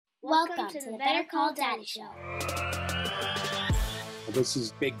Welcome to the Better Call Daddy Show. This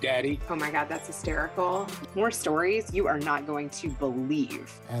is Big Daddy. Oh my God, that's hysterical. More stories you are not going to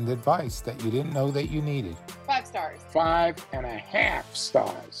believe. And advice that you didn't know that you needed. 5 stars. 5.5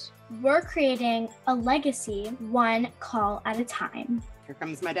 stars. We're creating a legacy one call at a time. Here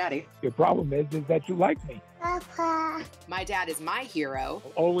comes my daddy. Your problem is that you like me. Papa. My dad is my hero.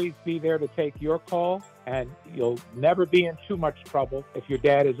 I'll always be there to take your call, and you'll never be in too much trouble if your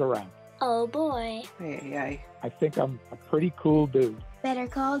dad is around. Oh boy. I think I'm a pretty cool dude. Better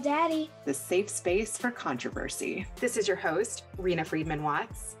Call Daddy. The safe space for controversy. This is your host, Rena Friedman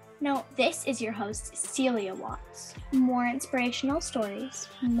Watts. No, this is your host, Celia Watts. More inspirational stories,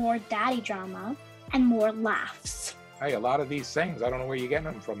 more daddy drama, and more laughs. Hey, a lot of these things, I don't know where you're getting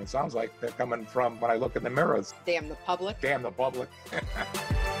them from. It sounds like they're coming from when I look in the mirrors. Damn the public. Damn the public.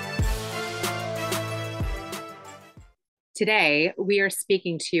 Today, we are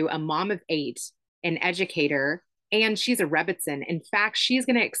speaking to a mom of 8, an educator, and she's a Rebbitzin. In fact, she's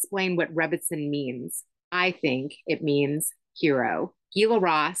going to explain what Rebbitzin means. I think it means hero. Gila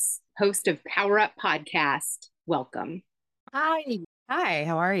Ross, host of Power Up Podcast. Welcome. Hi. Hi,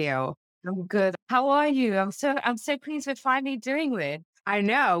 how are you? I'm good. How are you? I'm so pleased we're finally doing this. I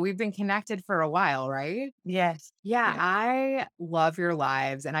know we've been connected for a while, right? Yes. Yeah, Yeah. I love your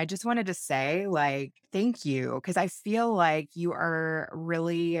lives. And I just wanted to say, thank you, because I feel like you are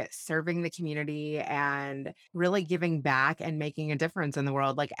really serving the community and really giving back and making a difference in the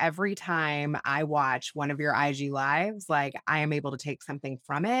world. Like every time I watch one of your IG lives, I am able to take something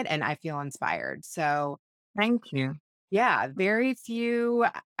from it and I feel inspired. So, Thank you. yeah, very few,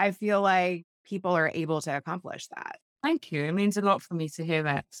 I feel like people are able to accomplish that. Thank you. It means a lot for me to hear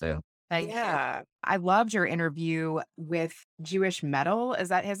that. So thank you. Yeah. I loved your interview with Jewish Metal. Is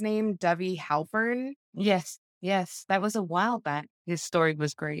that his name? Dovey Halpern? Yes. Yes. That was a while back. His story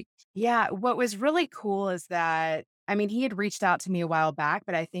was great. Yeah. What was really cool is that, he had reached out to me a while back,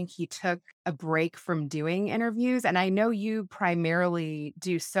 but I think he took a break from doing interviews. And I know you primarily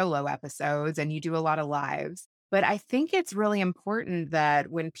do solo episodes and you do a lot of lives, but I think it's really important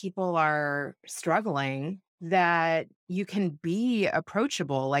that when people are struggling, that you can be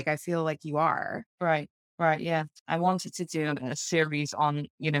approachable. Like I feel like you are. Right. Right. Yeah. I wanted to do a series on,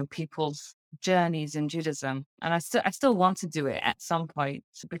 people's journeys in Judaism. And I still want to do it at some point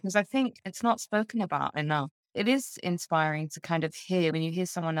because I think it's not spoken about enough. It is inspiring to kind of hear when you hear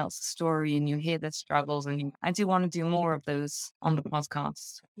someone else's story and you hear their struggles. And I do want to do more of those on the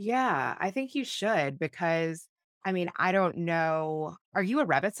podcast. Yeah, I think you should because, I don't know. Are you a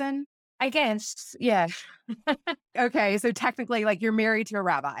Rebbitzin? I guess. Yeah. Okay, so technically, you're married to a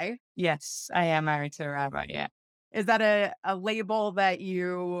rabbi. Yes, I am married to a rabbi. Yeah. Is that a label that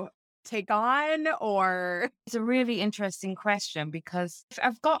you take on or? It's a really interesting question because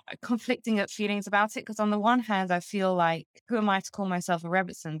I've got conflicting feelings about it because on the one hand, I feel like, who am I to call myself a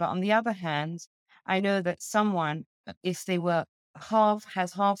Rebbitzin? But on the other hand, I know that someone, if they were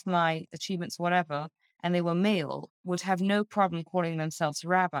has half my achievements, whatever, and they were male, would have no problem calling themselves a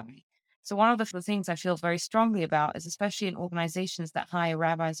rabbi. So one of the things I feel very strongly about is, especially in organizations that hire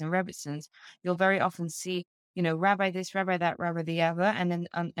rabbis and rebbitzins, you'll very often see, rabbi this, rabbi that, rabbi the other, and then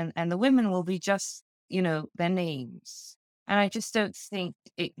and the women will be just, their names. And I just don't think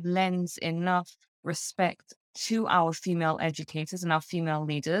it lends enough respect to our female educators and our female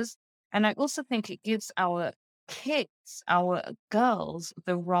leaders. And I also think it gives our kids, our girls,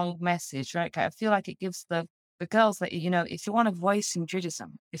 the wrong message, right? I feel like it gives the girls that, if you want a voice in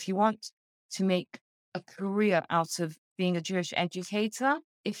Judaism, if you want to make a career out of being a Jewish educator,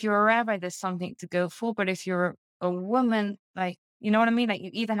 if you're a rabbi, there's something to go for. But if you're a woman, you know what I mean?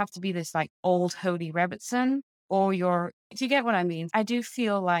 You either have to be this old holy Rebbitzin or do you get what I mean? I do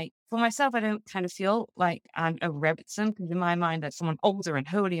feel like, for myself, I don't kind of feel like I'm a Rebbitzin because in my mind, that's someone older and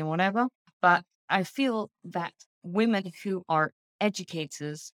holy and whatever. But I feel that women who are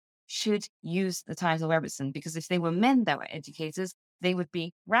educators should use the title Rebbitzin because if they were men that were educators, they would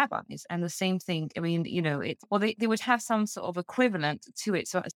be rabbis. And the same thing, they would have some sort of equivalent to it.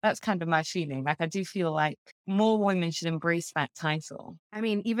 So that's kind of my feeling. I do feel like more women should embrace that title.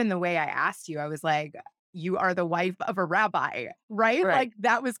 Even the way I asked you, I was like, you are the wife of a rabbi, right?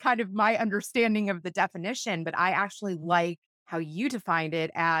 That was kind of my understanding of the definition, but I actually like how you defined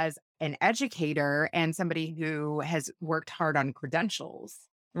it as an educator and somebody who has worked hard on credentials.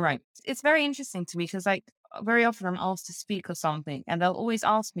 Right. It's very interesting to me because very often I'm asked to speak or something and they'll always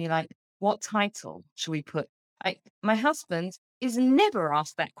ask me what title should we put? My husband is never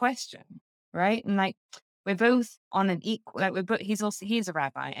asked that question. Right. And we're both on an equal, like he's a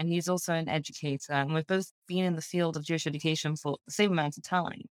rabbi and he's also an educator, and we've both been in the field of Jewish education for the same amount of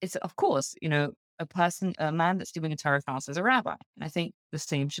time. It's, of course, a man that's giving a Torah class is a rabbi. And I think the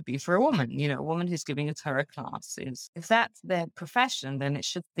same should be for a woman. A woman who's giving a Torah class if that's their profession, then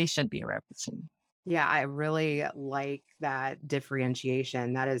they should be a rebbetzin. Yeah, I really like that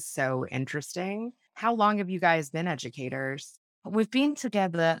differentiation. That is so interesting. How long have you guys been educators? We've been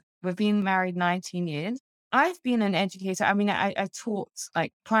married 19 years. I've been an educator. I mean, I taught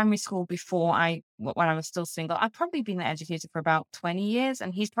like primary school when I was still single. I've probably been an educator for about 20 years,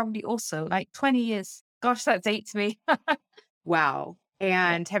 and he's probably also like 20 years. Gosh, that dates me. Wow.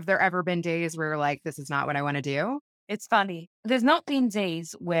 And have there ever been days where you're like, this is not what I want to do? It's funny. There's not been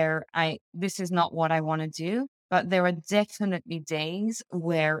days where this is not what I want to do, but there are definitely days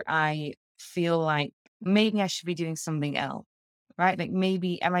where I feel like maybe I should be doing something else, right? Like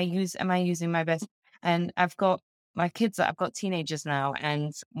maybe am I using my best? And I've got teenagers now,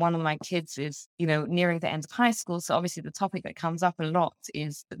 and one of my kids is, nearing the end of high school. So obviously the topic that comes up a lot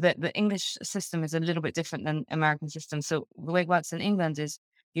is that the English system is a little bit different than American system. So the way it works in England is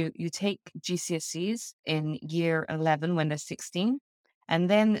you take GCSEs in year 11 when they're 16, and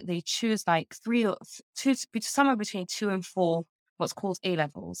then they choose like somewhere between 2 and 4, what's called A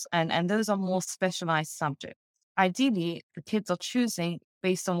levels. And those are more specialized subjects. Ideally, the kids are choosing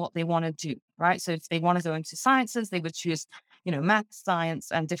based on what they want to do, right? So if they want to go into sciences, they would choose, math,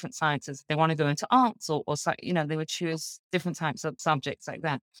 science, and different sciences. If they want to go into arts or they would choose different types of subjects like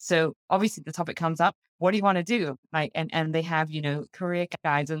that. So obviously the topic comes up, what do you want to do? Like, and they have, career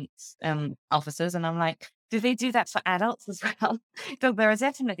guidance officers. And I'm like, do they do that for adults as well? So there are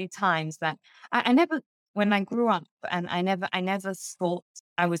definitely times that I never, when I grew up, and I never thought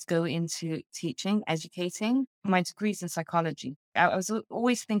I would go into teaching, educating. My degree's in psychology. I was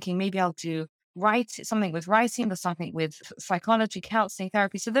always thinking maybe I'll do something with writing or something with psychology, counseling,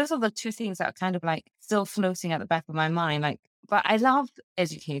 therapy. So those are the two things that are kind of like still floating at the back of my mind. Like, but I love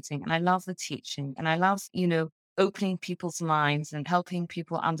educating and I love the teaching and I love, opening people's minds and helping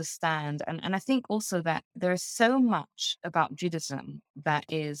people understand. And I think also that there is so much about Judaism that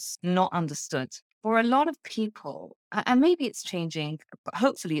is not understood. For a lot of people, and maybe it's changing, but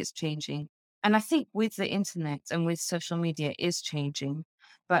hopefully it's changing. And I think with the internet and with social media is changing.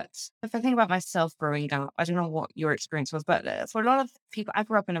 But if I think about myself growing up, I don't know what your experience was, but for a lot of people, I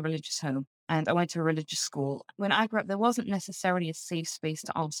grew up in a religious home and I went to a religious school. When I grew up, there wasn't necessarily a safe space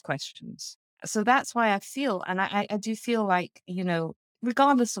to ask questions. So that's why I feel, and I do feel like,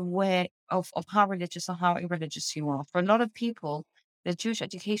 regardless of of how religious or how irreligious you are, for a lot of people, the Jewish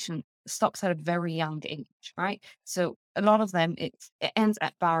education stops at a very young age, right? So a lot of them, it ends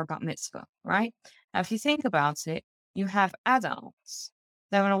at bar bat mitzvah, right? Now, if you think about it, you have adults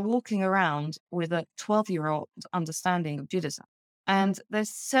that are walking around with a 12-year-old understanding of Judaism. And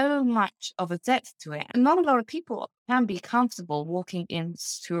there's so much of a depth to it. And not a lot of people can be comfortable walking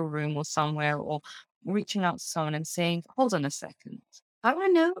into a room or somewhere or reaching out to someone and saying, hold on a second, how do I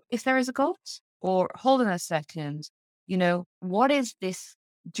know if there is a God? Or hold on a second, what is this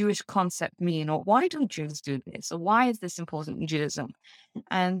Jewish concept mean? Or why do Jews do this? Or why is this important in Judaism?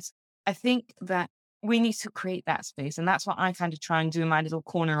 And I think that we need to create that space. And that's what I kind of try and do in my little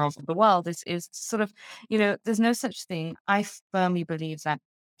corner of the world is sort of, there's no such thing. I firmly believe that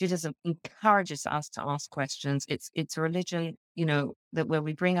Judaism encourages us to ask questions. It's a religion, that where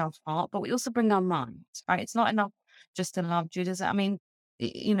we bring our heart, but we also bring our mind, right? It's not enough just to love Judaism. I mean,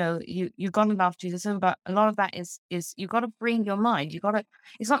 you got to love Judaism, but a lot of that is you got to bring your mind.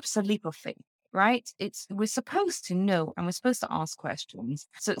 It's not just a leap of faith, right? We're supposed to know and we're supposed to ask questions.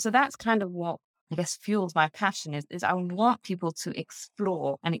 So that's kind of what I guess fuels my passion is I want people to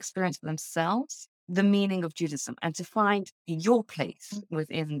explore and experience for themselves the meaning of Judaism and to find your place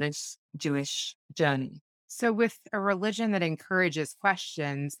within this Jewish journey. So with a religion that encourages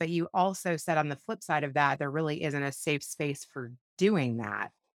questions, but you also said on the flip side of that, there really isn't a safe space for doing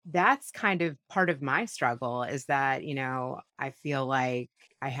that. That's kind of part of my struggle is that, I feel like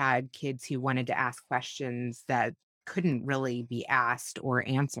I had kids who wanted to ask questions that couldn't really be asked or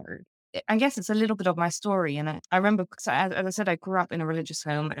answered. I guess it's a little bit of my story. And I remember, so as I said, I grew up in a religious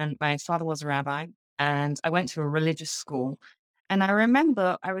home and my father was a rabbi and I went to a religious school. And I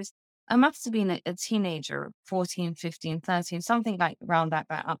remember I must have been a teenager, 14, 15, 13, something like around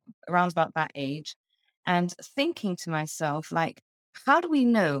about that age. And thinking to myself, like, how do we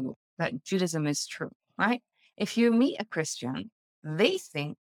know that Judaism is true, right? If you meet a Christian, they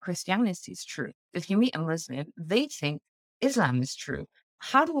think Christianity is true. If you meet a Muslim, they think Islam is true.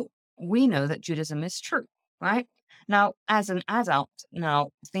 How do we know that Judaism is true, right? Now, as an adult, now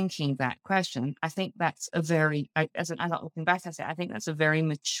thinking that question, I think that's as an adult looking back at it, I think that's a very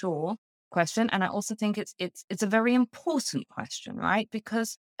mature question, and I also think it's a very important question, right?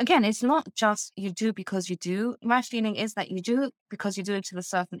 Because again, it's not just you do because you do. My feeling is that you do because you do it to a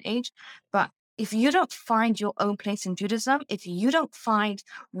certain age, but if you don't find your own place in Judaism, if you don't find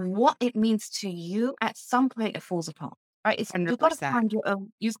what it means to you, at some point it falls apart. Right? You've got to 100%. find your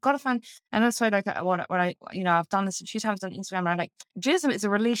own. You've got to find, and that's why, like, what I, I've done this a few times on Instagram. And I'm like, Judaism is a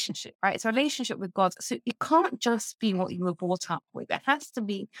relationship, right? It's a relationship with God. So it can't just be what you were brought up with. It has to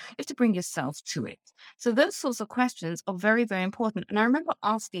be. You have to bring yourself to it. So those sorts of questions are very, very important. And I remember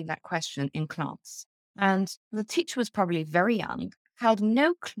asking that question in class, and the teacher was probably very young, had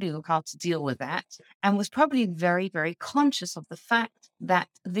no clue how to deal with that, and was probably very, very conscious of the fact that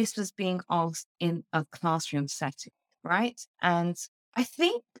this was being asked in a classroom setting. Right. And I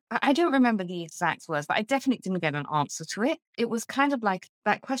think, I don't remember the exact words, but I definitely didn't get an answer to it. It was kind of like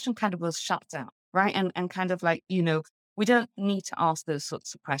that question kind of was shut down. Right. And kind of like, we don't need to ask those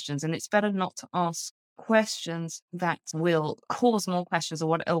sorts of questions. And it's better not to ask questions that will cause more questions or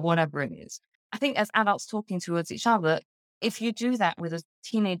whatever it is. I think as adults talking towards each other, if you do that with a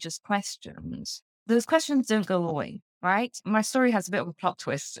teenager's questions, those questions don't go away. Right. My story has a bit of a plot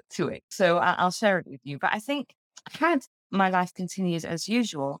twist to it. So I'll share it with you. But I think, had my life continued as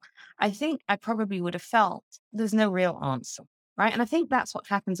usual, I think I probably would have felt there's no real answer, right? And I think that's what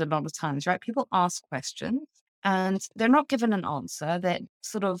happens a lot of times, right? People ask questions and they're not given an answer. That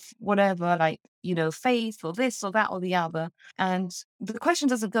sort of whatever, like, faith or this or that or the other. And the question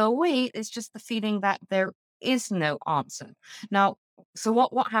doesn't go away. It's just the feeling that there is no answer. Now, so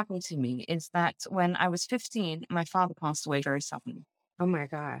what happened to me is that when I was 15, my father passed away very suddenly. Oh my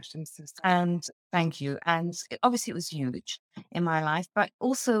gosh, I'm so sorry. And thank you. And obviously, it was huge in my life, but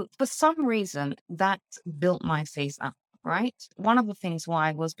also for some reason that built my faith up, right? One of the things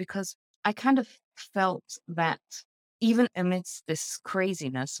why was because I kind of felt that even amidst this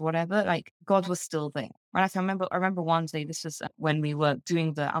craziness, whatever, like God was still there. Right? Like, I remember one day, this was when we were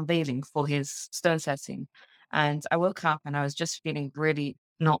doing the unveiling for his stone setting. And I woke up and I was just feeling really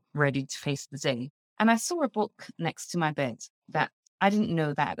not ready to face the day. And I saw a book next to my bed that I didn't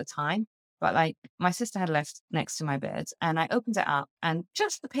know that at the time, but like my sister had left next to my bed and I opened it up, and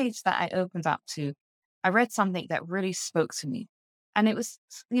just the page that I opened up to, I read something that really spoke to me. And it was,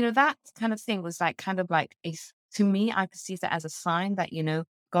 that kind of thing was like kind of like to me, I perceived it as a sign that,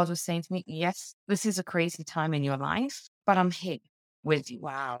 God was saying to me, yes, this is a crazy time in your life, but I'm here with you.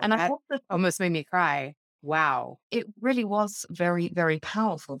 Wow. And I That thought that almost made me cry. Wow. it really was very, very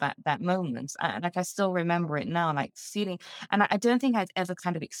powerful, that moment. And like I still remember it now, like feeling, and I don't think I'd ever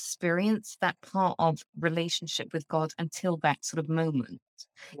kind of experienced that part of relationship with God until that sort of moment.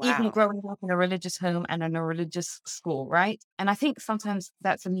 Even Wow. growing up in a religious home and in a religious school, right? And I think sometimes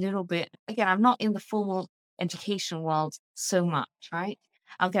that's a little bit, again, I'm not in the formal education world so much, right?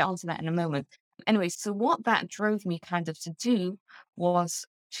 I'll get onto that in a moment. Anyway, so what that drove me kind of to do was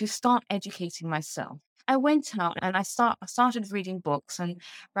to start educating myself. I went out and I started reading books, and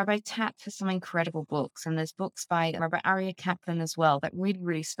Rabbi Tapp has some incredible books, and there's books by Rabbi Aryeh Kaplan as well that really,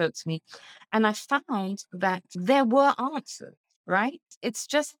 really spoke to me. And I found that there were answers, right? It's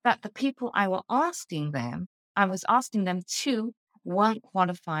just that the people I was asking them to, weren't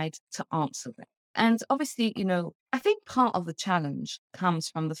qualified to answer them. And obviously, I think part of the challenge comes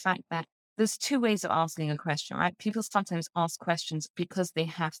from the fact that there's two ways of asking a question, right? People sometimes ask questions because they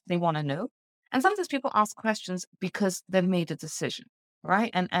want to know. And sometimes people ask questions because they've made a decision,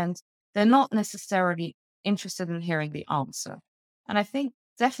 right? And they're not necessarily interested in hearing the answer. And I think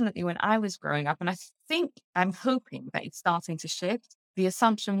definitely when I was growing up, and I'm hoping that it's starting to shift, the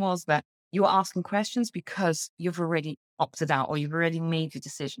assumption was that you're asking questions because you've already opted out or you've already made your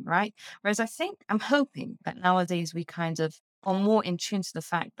decision, right? Whereas I'm hoping that nowadays we kind of are more in tune to the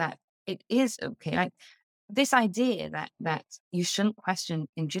fact that it is okay. Like, this idea that you shouldn't question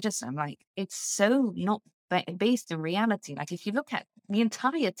in Judaism, like, it's so not based in reality. Like, if you look at the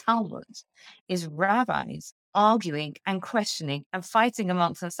entire Talmud, is rabbis arguing and questioning and fighting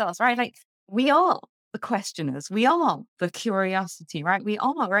amongst themselves, right? Like, we are the questioners, we are the curiosity, right? We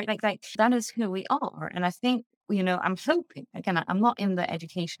are, right? Like that is who we are. And I think, I'm hoping, again, I'm not in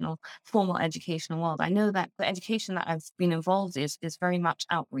the formal educational world. I know that the education that I've been involved is very much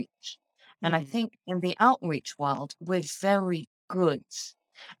outreach. And I think in the outreach world, we're very good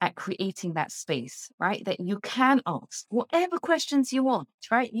at creating that space, right? That you can ask whatever questions you want,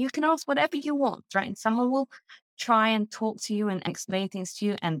 right? You can ask whatever you want, right? And someone will try and talk to you and explain things to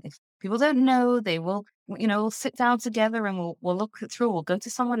you. And if people don't know, they will we'll sit down together and we'll look it through. We'll go to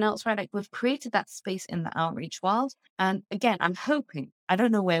someone else, right? Like we've created that space in the outreach world. And again, I'm hoping, I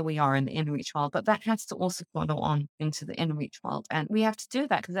don't know where we are in the in-reach world, but that has to also follow on into the in-reach world. And we have to do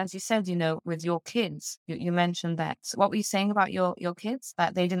that because, as you said, with your kids, you mentioned that. So what were you saying about your kids,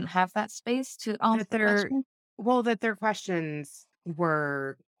 that they didn't have that space to answer the question? That their questions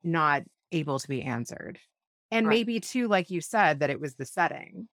were not able to be answered. And Right. maybe too, like you said, that it was the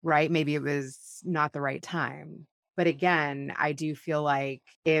setting, right? Maybe it was not the right time. But again, I do feel like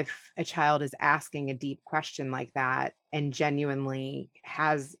if a child is asking a deep question like that and genuinely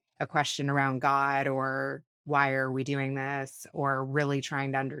has a question around God or why are we doing this or really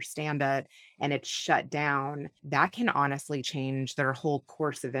trying to understand it and it's shut down, that can honestly change their whole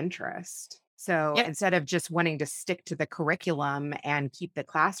course of interest. So Yeah. instead of just wanting to stick to the curriculum and keep the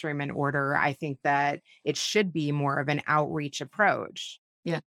classroom in order, I think that it should be more of an outreach approach.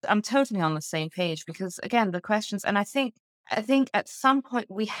 Yeah, I'm totally on the same page because again, the questions, and I think at some point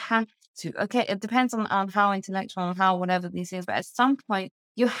we have to, okay, it depends on how intellectual and how whatever these is, but at some point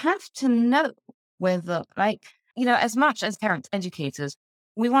you have to know whether, like, as much as parents, educators,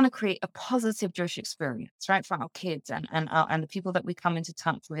 we want to create a positive Jewish experience, right, for our kids and the people that we come into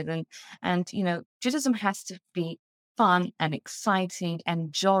touch with. And Judaism has to be fun and exciting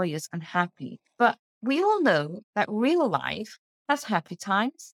and joyous and happy. But we all know that real life has happy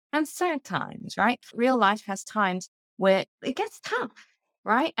times and sad times, right? Real life has times where it gets tough,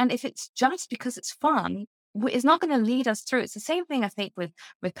 right? And if it's just because it's fun, it's not going to lead us through. It's the same thing I think with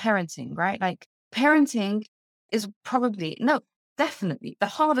parenting, right? Like parenting is probably, no, definitely the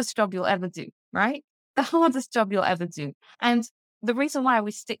hardest job you'll ever do, right? The hardest job you'll ever do. And the reason why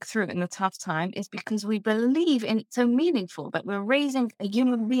we stick through in the tough time is because we believe in it's so meaningful that we're raising a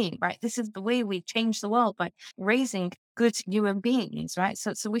human being, right? This is the way we change the world, by raising good human beings, right?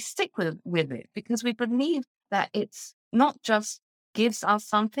 So we stick with it because we believe that it's not just gives us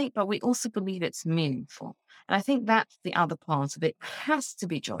something, but we also believe it's meaningful. And I think that's the other part of it. It has to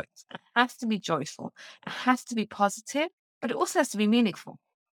be joyous. It has to be joyful. It has to be positive, but it also has to be meaningful.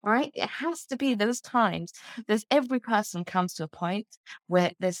 Right? It has to be those times. Every person comes to a point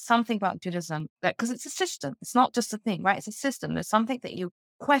where there's something about Judaism that, because it's a system, it's not just a thing, right? It's a system. There's something that you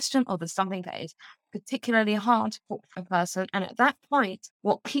question, or there's something that is particularly hard for a person. And at that point,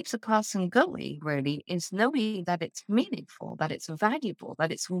 what keeps a person going really is knowing that it's meaningful, that it's valuable,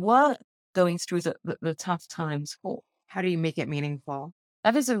 that it's worth going through the tough times for. How do you make it meaningful?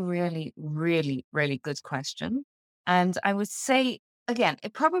 That is a really, really, really good question. And I would say, again,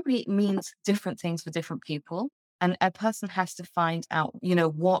 it probably means different things for different people. And a person has to find out,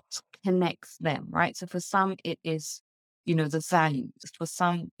 what connects them, right? So for some, it is, the values. For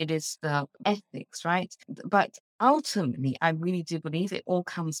some, it is the ethics, right? But ultimately, I really do believe it all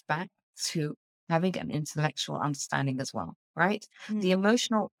comes back to having an intellectual understanding as well, right? The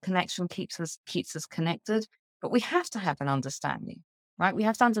emotional connection keeps us connected, but we have to have an understanding, right? We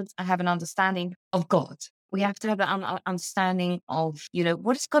have to have an understanding of God. We have to have an understanding of,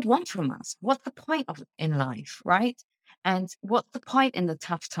 what does God want from us? What's the point in life, right? And what's the point in the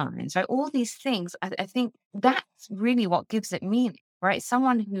tough times, right? All these things, I think that's really what gives it meaning, right?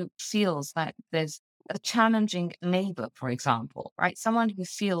 Someone who feels that there's a challenging neighbor, for example, right? Someone who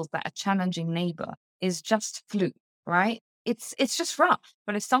feels that a challenging neighbor is just fluke, right? It's just rough.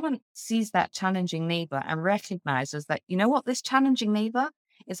 But if someone sees that challenging neighbor and recognizes that, this challenging neighbor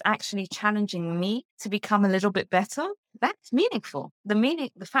is actually challenging me to become a little bit better, that's meaningful. The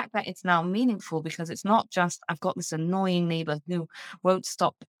fact that it's now meaningful because it's not just I've got this annoying neighbor who won't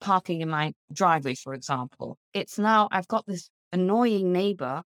stop parking in my driveway, for example. It's now I've got this annoying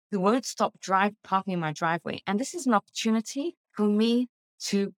neighbor who won't stop parking in my driveway. And this is an opportunity for me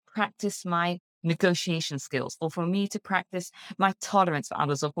to practice my negotiation skills, or for me to practice my tolerance for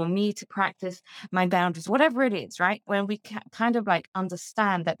others, or for me to practice my boundaries, whatever it is, right? When we kind of like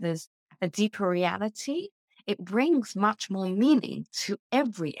understand that there's a deeper reality, it brings much more meaning to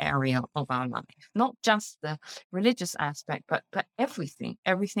every area of our life, not just the religious aspect, but everything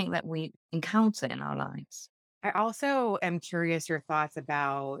that we encounter in our lives. I also am curious your thoughts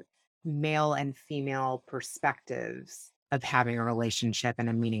about male and female perspectives of having a relationship and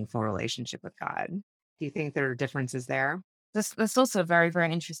a meaningful relationship with God. Do you think there are differences there? That's also a very,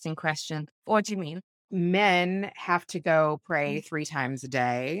 very interesting question. What do you mean? Men have to go pray 3 times a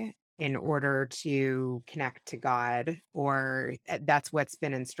day in order to connect to God, or that's what's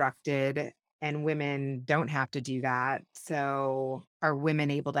been instructed. And women don't have to do that. So are women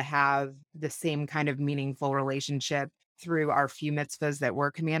able to have the same kind of meaningful relationship through our few mitzvahs that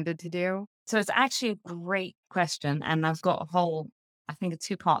we're commanded to do? So it's actually a great question. And I've got a whole, I think, a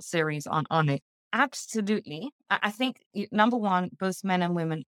 2-part series on it. Absolutely. I think number one, both men and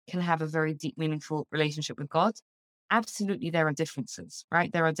women can have a very deep, meaningful relationship with God. Absolutely, there are differences, right?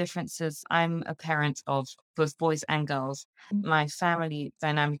 There are differences. I'm a parent of both boys and girls. My family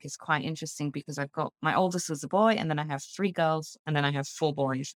dynamic is quite interesting because I've got my oldest is a boy, and then I have three girls, and then I have four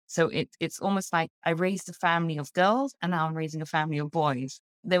boys. So it's almost like I raised a family of girls, and now I'm raising a family of boys.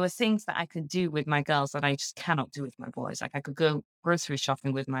 There were things that I could do with my girls that I just cannot do with my boys. Like I could go grocery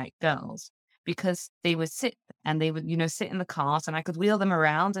shopping with my girls because they would sit and they would, sit in the cart and I could wheel them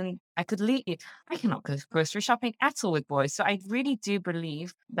around and I could lead you. I cannot go grocery shopping at all with boys. So I really do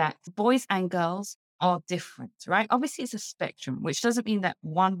believe that boys and girls are different, right? Obviously, it's a spectrum, which doesn't mean that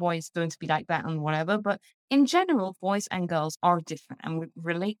one boy is going to be like that and whatever. But in general, boys and girls are different and we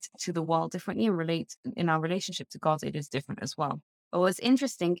relate to the world differently, relate in our relationship to God, it is different as well. But what's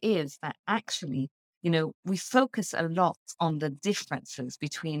interesting is that actually, we focus a lot on the differences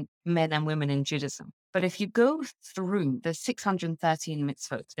between men and women in Judaism. But if you go through the 613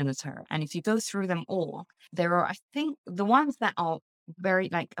 mitzvot in the Torah, and if you go through them all, there are, I think, the ones that are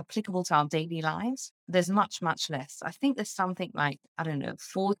very applicable to our daily lives, there's much, much less. I think there's something like, I don't know,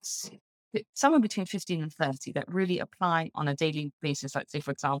 40, somewhere between 15 and 30 that really apply on a daily basis, like say,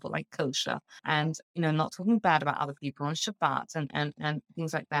 for example, like kosher and, not talking bad about other people on Shabbat and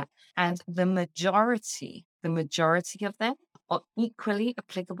things like that. And the majority of them are equally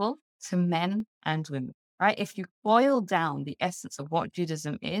applicable to men and women, right? If you boil down the essence of what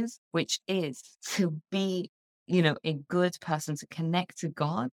Judaism is, which is to be, a good person, to connect to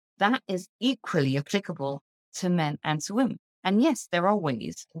God, that is equally applicable to men and to women. And yes, there are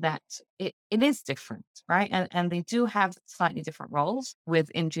ways that it is different, right? And they do have slightly different roles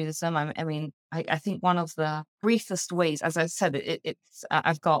within Judaism. I think one of the briefest ways, as I said, it's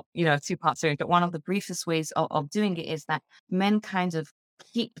I've got, two parts here, but one of the briefest ways of doing it is that men kind of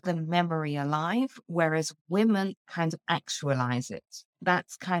keep the memory alive, whereas women kind of actualize it.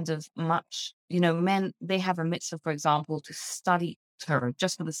 That's kind of much, men, they have a mitzvah, for example, to study Torah,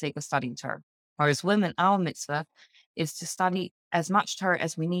 just for the sake of studying Torah. Whereas women, our mitzvah is to study as much Torah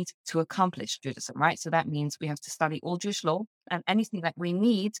as we need to accomplish Judaism, right? So that means we have to study all Jewish law and anything that we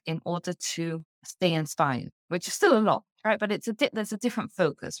need in order to stay inspired, which is still a lot, right? But there's a different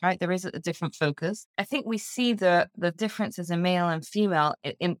focus, right? There is a different focus. I think we see the differences in male and female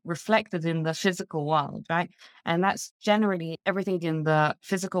reflected in the physical world, right? And that's generally everything in the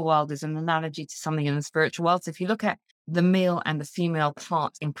physical world is an analogy to something in the spiritual world. So if you look at the male and the female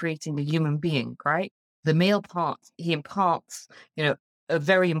part in creating a human being, right? The male part, he imparts, a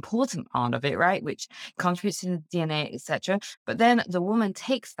very important part of it, right? Which contributes to the DNA, etc. But then the woman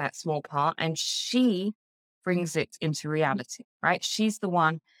takes that small part and she brings it into reality, right? She's the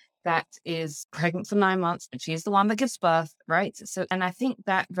one that is pregnant for 9 months and she's the one that gives birth, right? So, and I think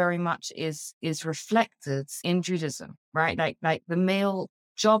that very much is reflected in Judaism, right? Like the male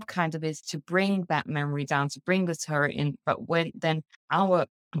job kind of is to bring that memory down, to bring the Torah in, but then our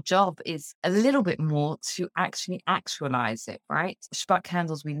job is a little bit more to actually actualize it, right? Shabbat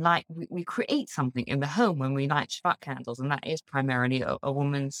candles, we create something in the home when we light Shabbat candles, and that is primarily a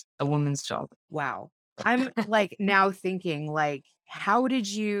woman's job. Wow. I'm now thinking how did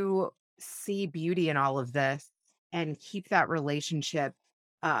you see beauty in all of this and keep that relationship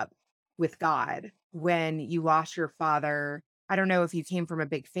up with God when you lost your father? I don't know if you came from a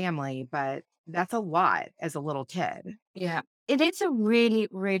big family, but that's a lot as a little kid. Yeah. It is a really,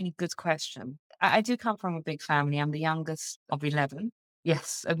 really good question. I do come from a big family. I'm the youngest of 11.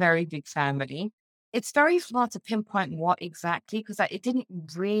 Yes, a very big family. It's very hard to pinpoint what exactly, because it didn't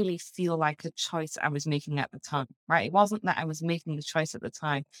really feel like a choice I was making at the time, right? It wasn't that I was making the choice at the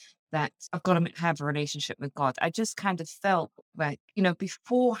time that I've got to have a relationship with God. I just kind of felt like,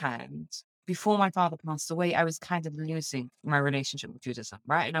 beforehand, before my father passed away, I was kind of losing my relationship with Judaism,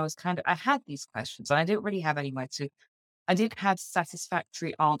 right? And I had these questions and I didn't really have anywhere to. I didn't have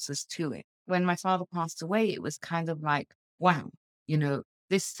satisfactory answers to it. When my father passed away, it was kind of like, wow,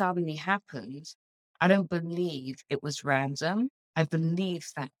 this suddenly happened. I don't believe it was random. I believe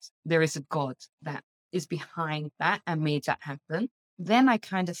that there is a God that is behind that and made that happen. Then I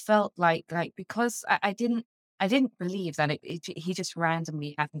kind of felt like because I didn't believe that he just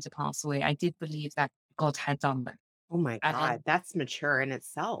randomly happened to pass away. I did believe that God had done that. Oh my God, that's mature in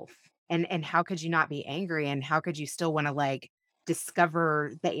itself. And how could you not be angry? And how could you still want to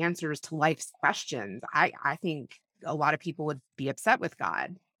discover the answers to life's questions? I think a lot of people would be upset with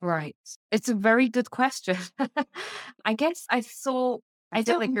God. Right. It's a very good question. I guess I feel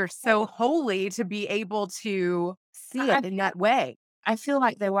like you're so holy to be able to see it in that way. I feel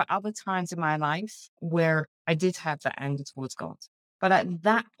like there were other times in my life where I did have that anger towards God. But at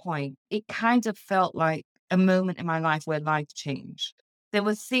that point, it kind of felt like a moment in my life where life changed. There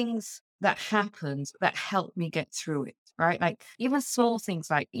were things that happened that helped me get through it, right? Like even small things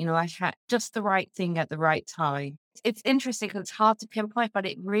like, I had just the right thing at the right time. It's interesting because it's hard to pinpoint, but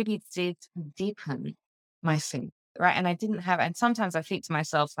it really did deepen my faith, right? And I didn't have, and sometimes I think to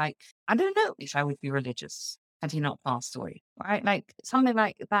myself, like, I don't know if I would be religious had he not passed away, right? Like something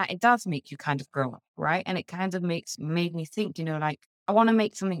like that, it does make you kind of grow up, right? And it kind of made me think, like, I want to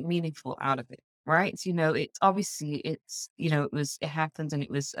make something meaningful out of it. Right. It's obviously it happened and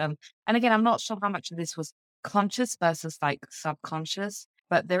it was, and again, I'm not sure how much of this was conscious versus like subconscious,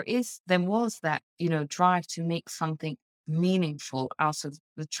 but there was that, drive to make something meaningful out of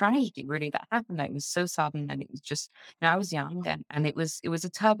the tragedy really that happened. It was so sudden and it was just, I was young and it was a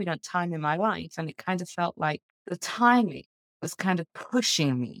turbulent time in my life. And it kind of felt like the timing was kind of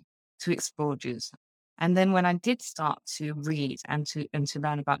pushing me to explore Judaism. And then when I did start to read and to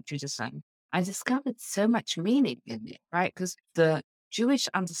learn about Judaism, I discovered so much meaning in it, right? Because the Jewish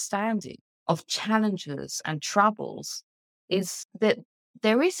understanding of challenges and troubles is that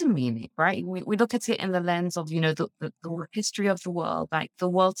there is a meaning, right? We look at it in the lens of, the history of the world, like the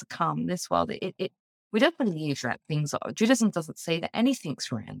world to come, this world. We don't believe that Judaism doesn't say that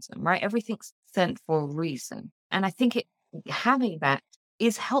anything's random, right? Everything's sent for a reason. And I think having that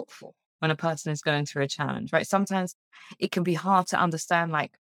is helpful when a person is going through a challenge, right? Sometimes it can be hard to understand,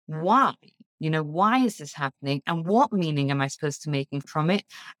 like, why? Why is this happening? And what meaning am I supposed to making from it?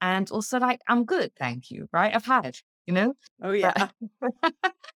 And also, like, I'm good, thank you, right? I've had, Oh, yeah.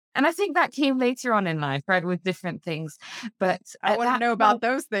 And I think that came later on in life, right, with different things. But I want to know about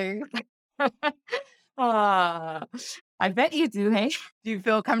those things. I bet you do, hey? Do you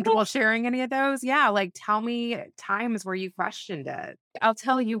feel comfortable sharing any of those? Yeah, like tell me times where you questioned it. I'll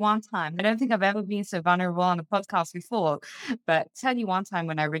tell you one time. I don't think I've ever been so vulnerable on a podcast before, but tell you one time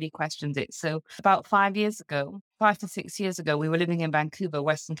when I really questioned it. So about 5 to 6 years ago, we were living in Vancouver,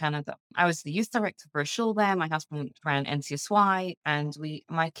 Western Canada. I was the youth director for a shul there. My husband ran NCSY, and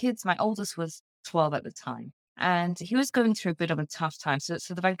my oldest was 12 at the time. And he was going through a bit of a tough time. So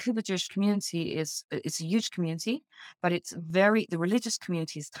the Vancouver Jewish community it's a huge community, but the religious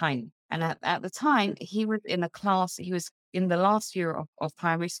community is tiny. And at the time, he was in a class, he was in the last year of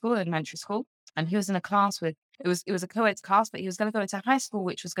primary school, elementary school, and he was in a class with, it was a co-ed class, but he was going to go into high school,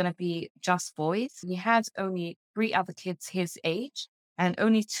 which was going to be just boys. He had only 3 other kids his age, and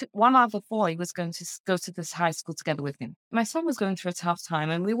only one other boy was going to go to this high school together with him. My son was going through a tough time,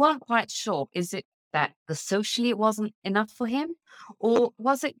 and we weren't quite sure, is it that the socially it wasn't enough for him? Or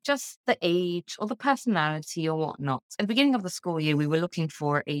was it just the age or the personality or whatnot? At the beginning of the school year, we were looking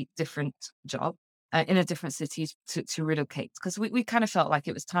for a different job in a different city to relocate, because we kind of felt like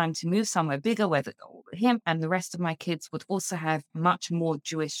it was time to move somewhere bigger where him and the rest of my kids would also have much more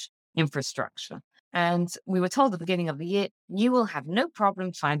Jewish infrastructure. And we were told at the beginning of the year, you will have no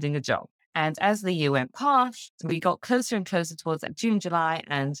problem finding a job. And as the year went past, we got closer and closer towards June, July,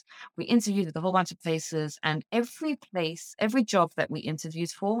 and we interviewed at a whole bunch of places. And every job that we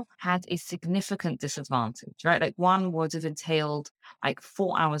interviewed for had a significant disadvantage, right? Like one would have entailed like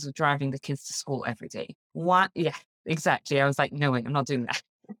 4 hours of driving the kids to school every day. Yeah, exactly. I was like, no, wait, I'm not doing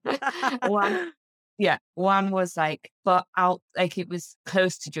that. One was like, but it was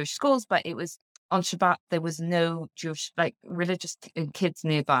close to Jewish schools, but it was on Shabbat, there was no Jewish, like religious kids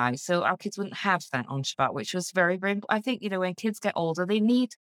nearby. So our kids wouldn't have that on Shabbat, which was very, very, I think, when kids get older, it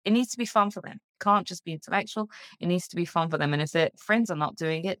needs to be fun for them. It can't just be intellectual. It needs to be fun for them. And if their friends are not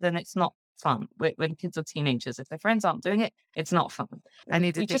doing it, then it's not fun. When kids are teenagers, if their friends aren't doing it, it's not fun. I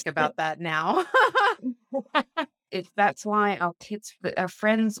need to think about that now. That's why our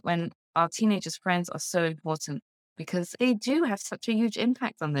friends, when our teenagers' friends are so important, because they do have such a huge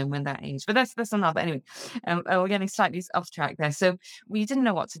impact on them when they're age. But that's another. Anyway, we're getting slightly off track there. So we didn't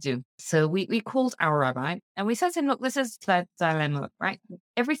know what to do. So we called our rabbi and we said to him, look, this is the dilemma, right?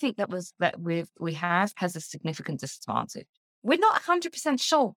 Everything that we have has a significant disadvantage. We're not 100%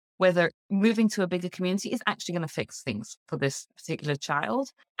 sure whether moving to a bigger community is actually going to fix things for this particular child.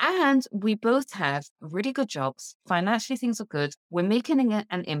 And we both have really good jobs. Financially, things are good. We're making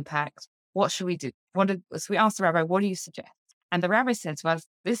an impact. What should we do? So we asked the rabbi, what do you suggest? And the rabbi said to us,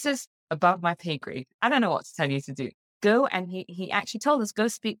 this is above my pay grade. I don't know what to tell you to do. Go, and he actually told us, go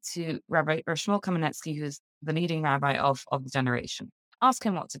speak to Rabbi Shmuel Kamenetsky, who's the leading rabbi of the generation. Ask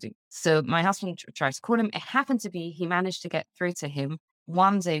him what to do. So my husband tried to call him. It happened to be, he managed to get through to him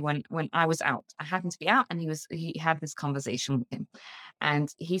one day when I was out. I happened to be out, and he had this conversation with him. And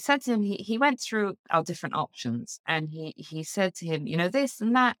he said to him, he went through our different options, and he said to him, this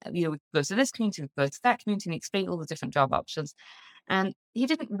and that, we go to this community, we go to that community, and he explained all the different job options. And he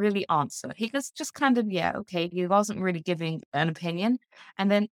didn't really answer. He was just kind of, yeah, okay. He wasn't really giving an opinion.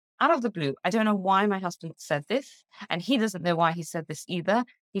 And then out of the blue, I don't know why my husband said this, and he doesn't know why he said this either.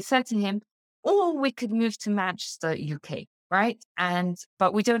 He said to him, "Oh, we could move to Manchester, UK, right?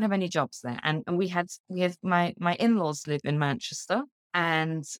 But we don't have any jobs there." And we had my in-laws live in Manchester,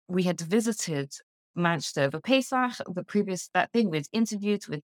 and we had visited Manchester over Pesach, the previous that thing. We'd interviewed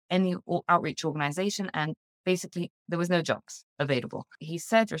with any outreach organization, and basically there was no jobs available. He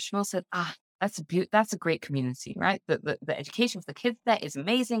said, Rishmil said, that's a great community, right? The education for the kids there is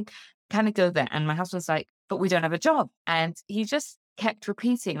amazing. Kind of go there. And my husband's like, but we don't have a job. And he just kept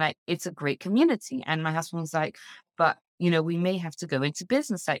repeating, like, it's a great community. And my husband was like, but we may have to go into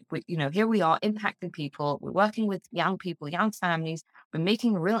business. Like, here we are impacting people. We're working with young people, young families. We're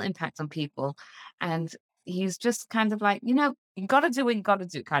making a real impact on people. And he's just kind of like, you got to do what you got to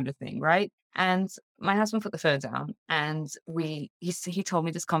do kind of thing, right? And my husband put the phone down, and he told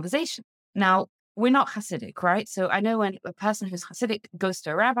me this conversation. Now, we're not Hasidic, right? So I know when a person who's Hasidic goes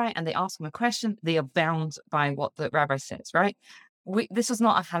to a rabbi and they ask him a question, they are bound by what the rabbi says, right? This was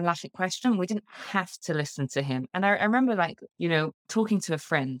not a halachic question. We didn't have to listen to him. And I remember, talking to a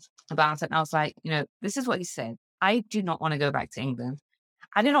friend about it. And I was like, this is what he said. I do not want to go back to England.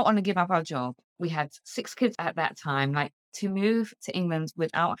 I did not want to give up our job. We had 6 kids at that time. Like, to move to England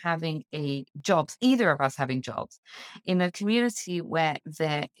without having a job, either of us having jobs, in a community where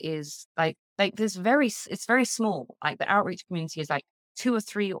there is it's very small. Like, the outreach community is like 2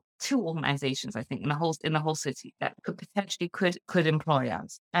 organizations, I think, in the whole city that could employ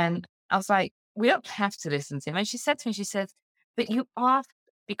us. And I was like, we don't have to listen to him. And she said to me, but you asked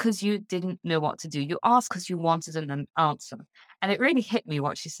because you didn't know what to do. You asked because you wanted an answer. And it really hit me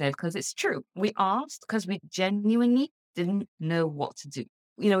what she said, because it's true. We asked because we genuinely didn't know what to do.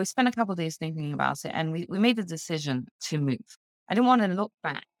 We spent a couple of days thinking about it, and we made the decision to move. I didn't want to look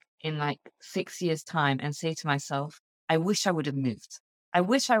back in like 6 years' time and say to myself, I wish I would have moved.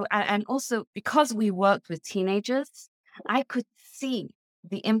 And also because we worked with teenagers, I could see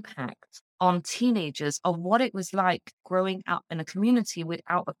the impact on teenagers of what it was like growing up in a community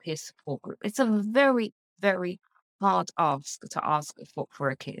without a peer support group. It's a very, very hard ask to ask for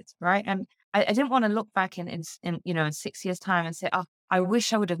a kid, right? And I didn't want to look back in 6 years' time and say, oh, I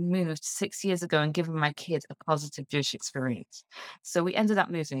wish I would have moved 6 years ago and given my kids a positive Jewish experience. So we ended up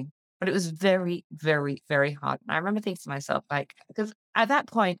moving, but it was very, very, very hard. And I remember thinking to myself, like, because at that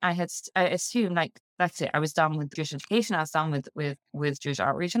point I assumed, like, that's it. I was done with Jewish education. I was done with Jewish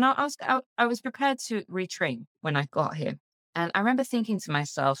outreach, and I was prepared to retrain when I got here. And I remember thinking to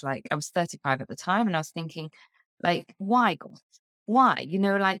myself, like, I was 35 at the time, and I was thinking, like, why, God? Why?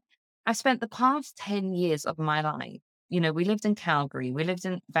 Like, I spent the past 10 years of my life, we lived in Calgary, we lived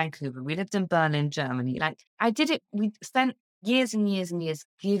in Vancouver, we lived in Berlin, Germany. Like, we spent years and years and years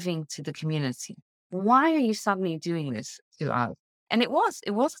giving to the community. Why are you suddenly doing this to us? And it was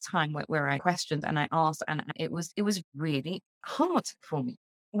a time where I questioned and I asked, and it was really hard for me.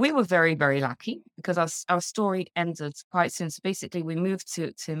 We were very, very lucky because our story ended quite soon. So basically, we moved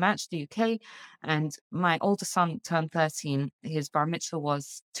to Manchester, UK, and my older son turned 13. His bar mitzvah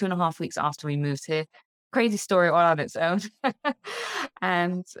was 2.5 weeks after we moved here. Crazy story all on its own.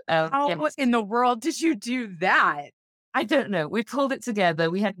 And how in the world did you do that? I don't know. We pulled it together.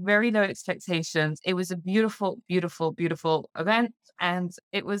 We had very low expectations. It was a beautiful, beautiful, beautiful event. And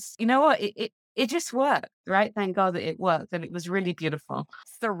it was, it just worked, right? Thank God that it worked. And it was really beautiful.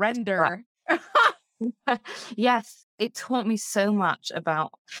 Surrender. Yes. It taught me so much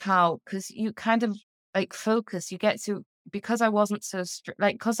about how, because you kind of like focus, you get to, because I wasn't so strict,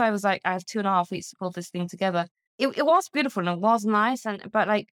 like, because I was like, I have 2.5 weeks to pull this thing together. It was beautiful and it was nice. But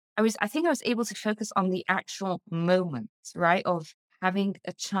like, I think I was able to focus on the actual moment, right, of having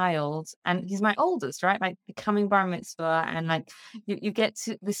a child, and he's my oldest, right, like becoming bar mitzvah, and like you get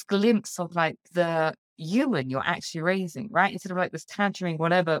to this glimpse of like the human you're actually raising, right, instead of like this tangerine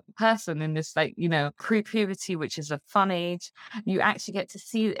whatever person in this, like, pre-puberty, which is a fun age. You actually get to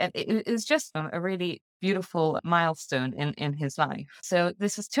see it was just a really beautiful milestone in his life. So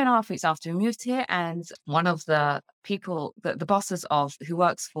this was 2.5 weeks after we moved here, and one of the people, the bosses who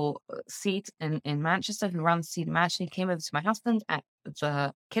works for Seed in Manchester, who runs Seed in Manchester, he came over to my husband at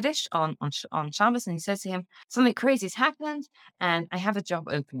the Kiddush on Shabbos, and he says to him, something crazy's happened and I have a job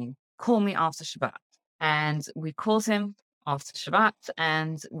opening. Call me after Shabbat. And we called him after Shabbat,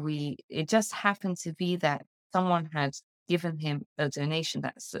 and it just happened to be that someone had given him a donation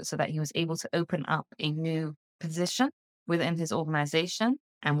so that he was able to open up a new position within his organization.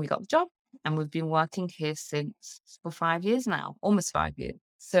 And we got the job, and we've been working here for 5 years now, almost 5 years.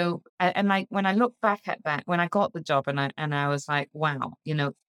 So, and like when I look back at that, when I got the job and I was like, wow,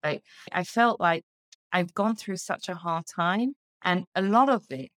 like I felt like I've gone through such a hard time. And a lot of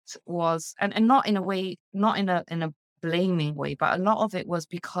it was, and not in a way, not in a blaming way, but a lot of it was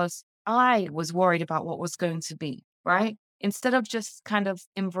because I was worried about what was going to be, right? Instead of just kind of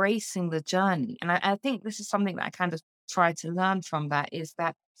embracing the journey. And I think this is something that I kind of try to learn from that, is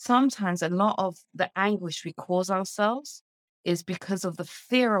that sometimes a lot of the anguish we cause ourselves is because of the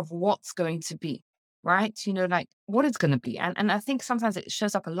fear of what's going to be, right? Like what it's going to be. And I think sometimes it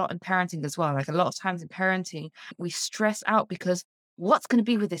shows up a lot in parenting as well. Like a lot of times in parenting, we stress out because what's going to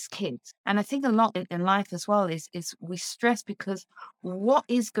be with this kid. And I think a lot in life as well is we stress because what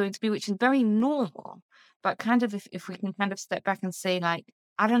is going to be, which is very normal. But kind of if we can kind of step back and say, like,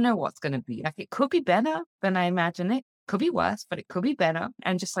 I don't know what's going to be. Like it could be better than I imagine it. Could be worse, but it could be better.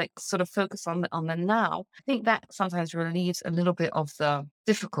 And just like sort of focus on the now. I think that sometimes relieves a little bit of the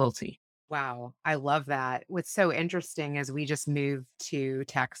difficulty. Wow, I love that. What's so interesting is we just moved to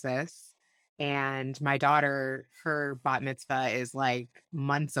Texas, and my daughter, her bat mitzvah is like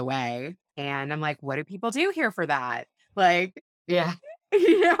months away. And I'm like, what do people do here for that? Like, Yeah.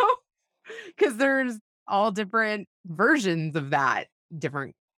 you know, because there's all different versions of that,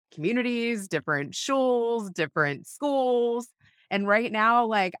 different communities, different shuls, different schools. And right now,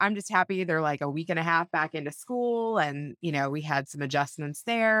 like, I'm just happy they're like a week and a half back into school. And, we had some adjustments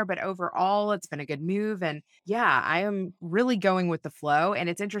there, but overall, it's been a good move. And yeah, I am really going with the flow. And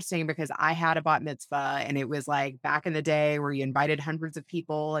it's interesting because I had a bat mitzvah, and it was like back in the day where you invited hundreds of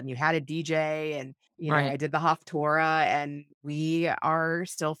people and you had a DJ, and, Right. I did the Haftorah, and we are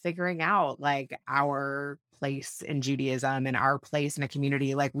still figuring out like our place in Judaism and our place in a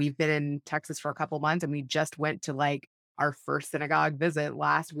community. Like, we've been in Texas for a couple months, and we just went to like our first synagogue visit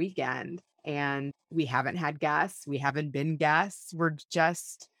last weekend, and we haven't had guests. We haven't been guests. We're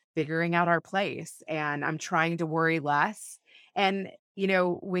just figuring out our place, and I'm trying to worry less. And,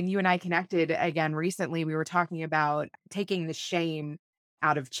 when you and I connected again recently, we were talking about taking the shame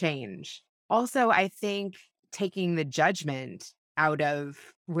out of change. Also, I think taking the judgment out of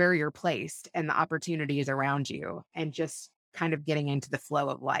where you're placed and the opportunities around you, and just kind of getting into the flow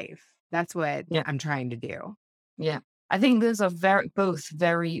of life. That's what Yeah. I'm trying to do. Yeah. I think those are both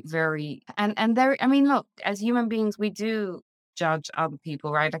very, very, and there, I mean, look, as human beings, we do judge other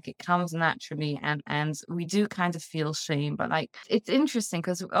people, right? Like it comes naturally, and we do kind of feel shame. But like, it's interesting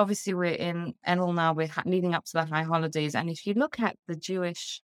because obviously we're in Elul now, we're leading up to the high holidays. And if you look at the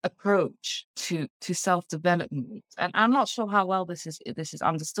Jewish approach to self-development, and I'm not sure how well this is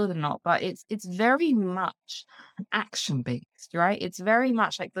understood or not, but it's very much action based, right? It's very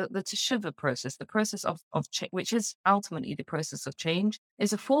much like the teshuva process, the process of which is ultimately the process of change,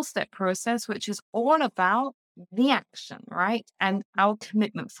 is a 4-step process which is all about the action, right? And our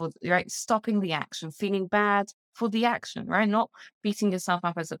commitment for, right, stopping the action, feeling bad for the action, right? Not beating yourself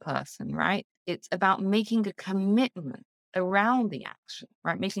up as a person, right? It's about making a commitment around the action,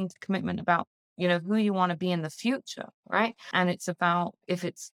 right? Making the commitment about, who you want to be in the future, right? And it's about, if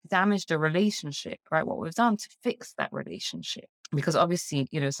it's damaged a relationship, right, what we've done to fix that relationship. Because obviously,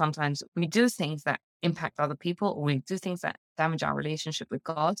 sometimes we do things that impact other people, or we do things that damage our relationship with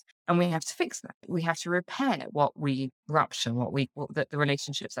God, and we have to fix that. We have to repair what we rupture, the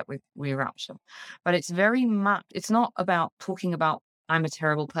relationships that we rupture. But it's very much, it's not about talking about I'm a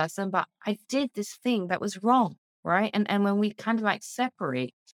terrible person, but I did this thing that was wrong. Right. And when we kind of like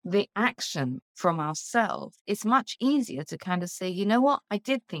separate the action from ourselves, it's much easier to kind of say, you know what, I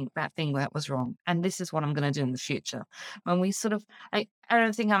did think that thing that was wrong, and this is what I'm going to do in the future. When we sort of, I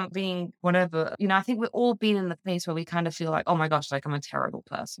don't think I'm being whatever, I think we're all been in the place where we kind of feel like, oh my gosh, like I'm a terrible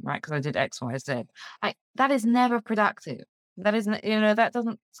person, right? Because I did X, Y, Z. That is never productive. That isn't, that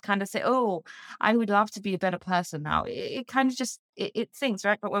doesn't kind of say, oh, I would love to be a better person now. It kind of just, it thinks,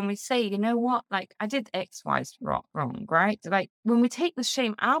 right? But when we say, you know what, like I did X, Y wrong, right? Like when we take the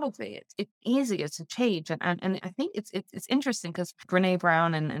shame out of it, it's easier to change. And I think it's interesting because Brene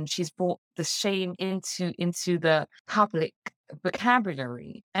Brown and she's brought the shame into the public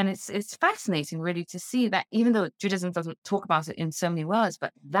vocabulary, and it's fascinating really to see that, even though Judaism doesn't talk about it in so many words,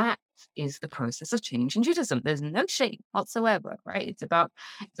 but that is the process of change in Judaism. There's no shame whatsoever, right? It's about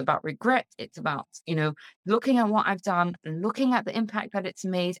regret. It's about, looking at what I've done, looking at the impact that it's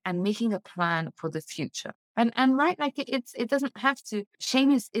made, and making a plan for the future. And right, like it doesn't have to.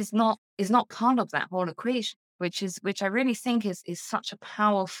 Shame is not part of that whole equation. which I really think is such a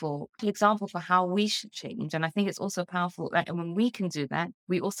powerful example for how we should change. And I think it's also powerful that when we can do that,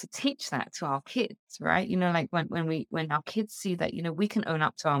 we also teach that to our kids, right? Like when our kids see that, we can own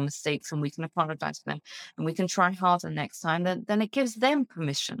up to our mistakes and we can apologize to them and we can try harder next time, then it gives them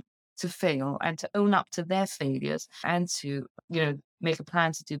permission to fail and to own up to their failures and to, make a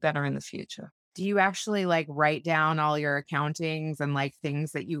plan to do better in the future. Do you actually like write down all your accountings and like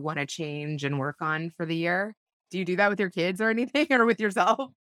things that you want to change and work on for the year? Do you do that with your kids or anything or with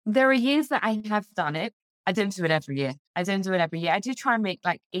yourself? There are years that I have done it. I don't do it every year. I do try and make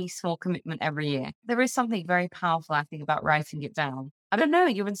like a small commitment every year. There is something very powerful, I think, about writing it down. I don't know.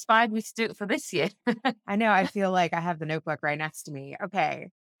 You've inspired me to do it for this year. I know. I feel like I have the notebook right next to me. Okay.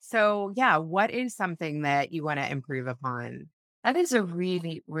 So yeah, what is something that you want to improve upon? That is a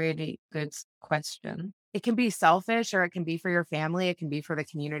really, really good question. It can be selfish or it can be for your family. It can be for the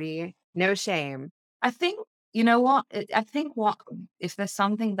community. No shame. I think, you know what? I think if there's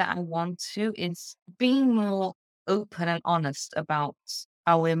something that I want to, is being more open and honest about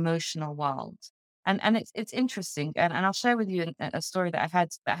our emotional world. And it's interesting. And I'll share with you a story that I've had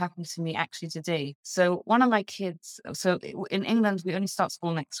that happened to me actually today. So one of my kids, in England, we only start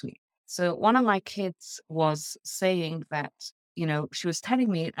school next week. So one of my kids was saying that, she was telling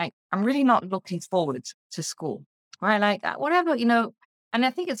me, like, I'm really not looking forward to school, right? Like, whatever, and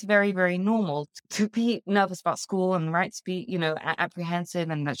I think it's very, very normal to be nervous about school and, right, to be, apprehensive.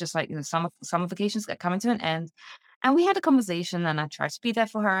 And that's just like, summer vacations are coming to an end. And we had a conversation and I tried to be there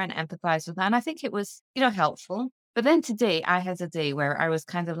for her and empathize with her. And I think it was, helpful. But then today I had a day where I was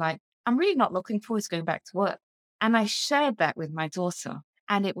kind of like, I'm really not looking forward to going back to work. And I shared that with my daughter.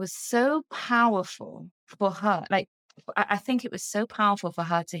 And it was so powerful for her. Like, I think it was so powerful for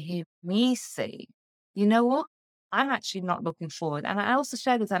her to hear me say, you know what? I'm actually not looking forward. And I also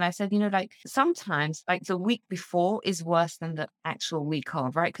shared with her and I said, like sometimes like the week before is worse than the actual week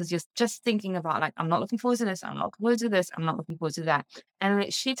of, right? Because you're just thinking about like, I'm not looking forward to this. I'm not looking forward to this. I'm not looking forward to that.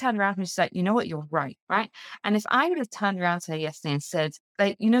 And she turned around and she said, you know what? You're right. Right. And if I would have turned around to her yesterday and said,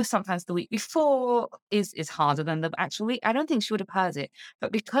 like, sometimes the week before is harder than the actual week, I don't think she would have heard it.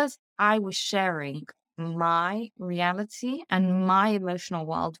 But because I was sharing my reality and my emotional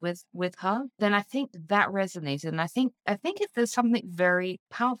world with her, then I think that resonated. And I think if there's something very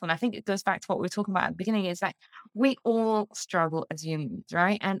powerful, and I think it goes back to what we were talking about at the beginning, is that we all struggle as humans,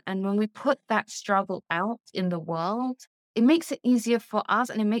 right? And when we put that struggle out in the world, it makes it easier for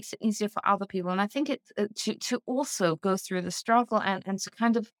us and it makes it easier for other people. And I think it's to also go through the struggle and to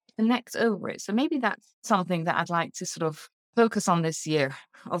kind of connect over it. So maybe that's something that I'd like to sort of focus on this year,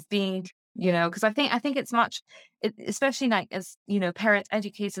 of being, because I think it's especially like as, parents,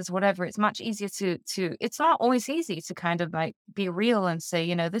 educators, whatever, it's much easier to, it's not always easy to kind of like be real and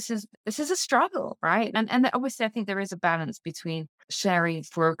say, this is a struggle, right? And obviously I think there is a balance between sharing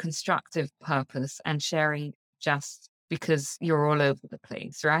for a constructive purpose and sharing just because you're all over the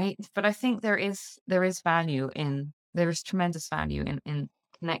place, right? But I think there is tremendous value in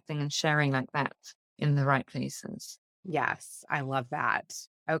connecting and sharing like that in the right places. Yes, I love that.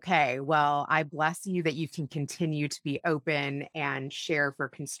 Okay, well, I bless you that you can continue to be open and share for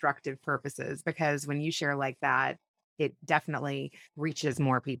constructive purposes, because when you share like that, it definitely reaches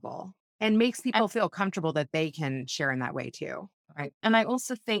more people and makes people feel comfortable that they can share in that way too. Right. And I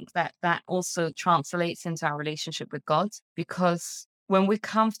also think that also translates into our relationship with God, because when we're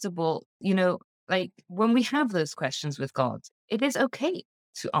comfortable, like when we have those questions with God, it is okay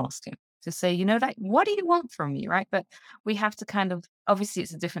to ask him, to say, like, what do you want from me? Right. But we have to kind of, obviously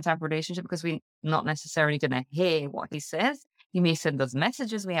it's a different type of relationship because we're not necessarily going to hear what he says. He may send us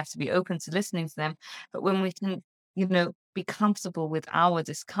messages. We have to be open to listening to them. But when we can, be comfortable with our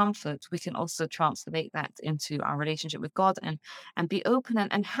discomfort, we can also translate that into our relationship with God and be open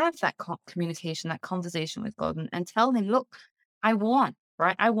and have that communication, that conversation with God and tell him, look, I want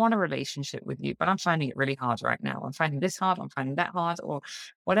a relationship with you, but I'm finding it really hard right now. I'm finding this hard. I'm finding that hard or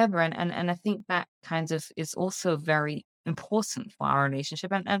whatever. And I think that kind of is also very important for our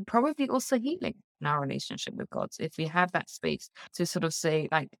relationship and probably also healing in our relationship with God. If we have that space to sort of say,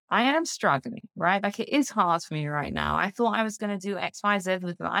 like, I am struggling, right? Like, it is hard for me right now. I thought I was going to do X, Y, Z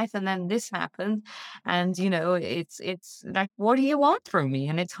with life. And then this happened. And, it's like, what do you want from me?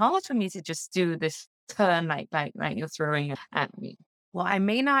 And it's hard for me to just do this turn like you're throwing at me. Well, I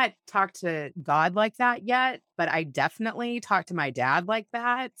may not talk to God like that yet, but I definitely talk to my dad like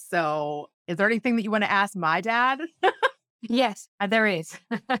that. So is there anything that you want to ask my dad? Yes, there is.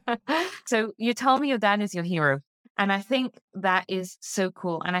 So you told me your dad is your hero. And I think that is so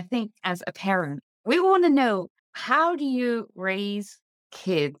cool. And I think as a parent, we want to know, how do you raise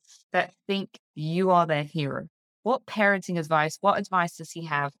kids that think you are their hero? What parenting advice, what advice does he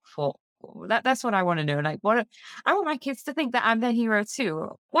have for that's what I want to know. Like, I want my kids to think that I'm their hero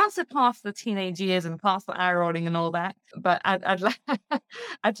too. Once it past the teenage years and past the eye rolling and all that, but I'd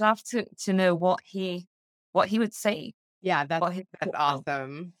love to know what he would say. Yeah, What his that's thoughts are.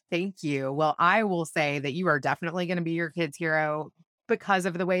 awesome. Thank you. Well, I will say that you are definitely going to be your kid's hero because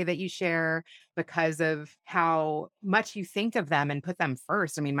of the way that you share, because of how much you think of them and put them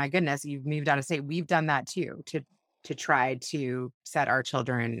first. I mean, my goodness, you've moved out of state. We've done that too to try to set our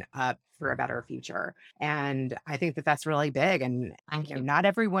children up for a better future. And I think that that's really big. And Thank you know, you. not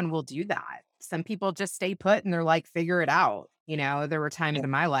everyone will do that. Some people just stay put and they're like, figure it out. You know, there were times Yeah.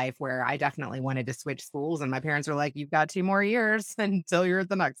 in my life where I definitely wanted to switch schools, and my parents were like, you've got 2 more years until you're at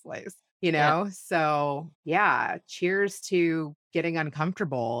the next place, you Yeah. know? So yeah, cheers to getting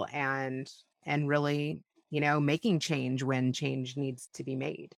uncomfortable and really, you know, making change when change needs to be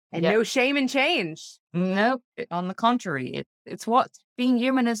made. And Yeah. no shame in change. No, on the contrary, it's what being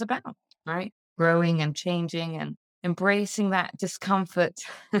human is about, right? Growing and changing and embracing that discomfort.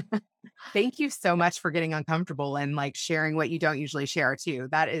 Thank you so much for getting uncomfortable and like sharing what you don't usually share too.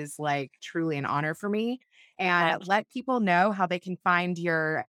 That is like truly an honor for me. And Thank let people know how they can find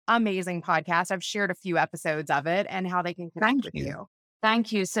your amazing podcast. I've shared a few episodes of it and how they can connect Thank with you. you.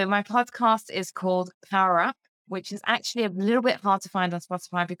 Thank you. So my podcast is called Power Up, which is actually a little bit hard to find on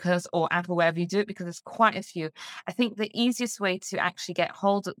Spotify or Apple, wherever you do it, because there's quite a few. I think the easiest way to actually get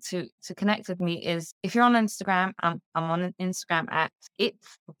hold of, to connect with me is if you're on Instagram. I'm on Instagram at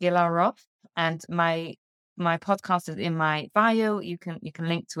It's Gila Roth, and my podcast is in my bio. You can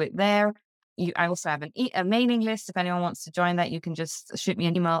link to it there. I also have a mailing list. If anyone wants to join that, you can just shoot me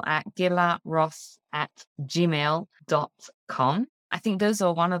an email at gilaross@gmail.com. I think those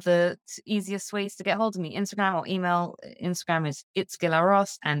are one of the easiest ways to get hold of me. Instagram or email. Instagram is It's Gila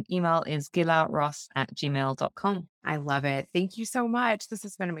Ross, and email is gilaross@gmail.com. I love it. Thank you so much. This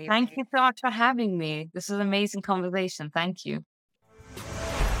has been amazing. Thank you so much for having me. This is an amazing conversation. Thank you.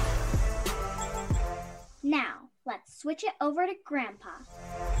 Now, let's switch it over to Grandpa.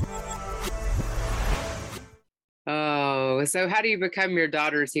 Oh, so how do you become your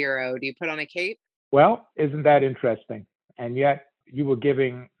daughter's hero? Do you put on a cape? Well, isn't that interesting? And yet you were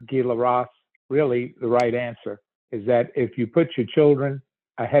giving Gila Ross really the right answer, is that if you put your children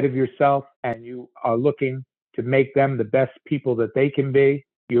ahead of yourself and you are looking to make them the best people that they can be,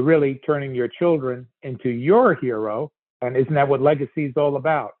 you're really turning your children into your hero. And isn't that what legacy is all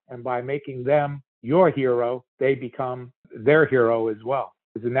about? And by making them your hero, they become their hero as well.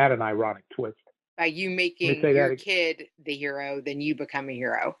 Isn't that an ironic twist? By you Let me making say your that kid the hero, then you become a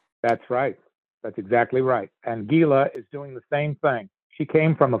hero. That's right. That's exactly right. And Gila is doing the same thing. She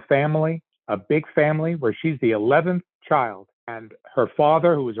came from a family, a big family, where she's the 11th child. And her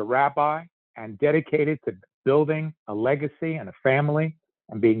father, who was a rabbi and dedicated to building a legacy and a family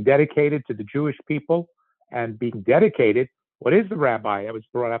and being dedicated to the Jewish people and being dedicated. What is the rabbi that was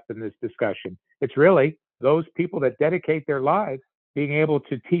brought up in this discussion? It's really those people that dedicate their lives being able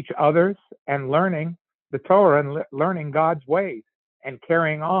to teach others and learning the Torah and learning God's ways and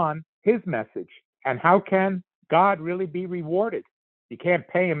carrying on his message. And how can God really be rewarded? You can't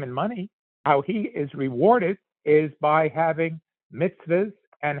pay him in money. How he is rewarded is by having mitzvahs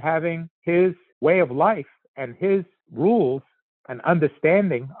and having his way of life and his rules and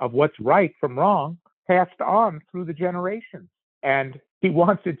understanding of what's right from wrong passed on through the generations. And he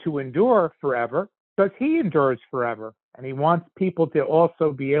wants it to endure forever because he endures forever. And he wants people to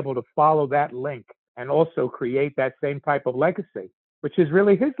also be able to follow that link and also create that same type of legacy, which is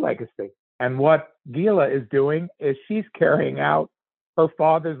really his legacy. And what Gila is doing is she's carrying out her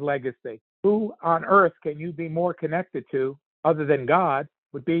father's legacy. Who on earth can you be more connected to other than God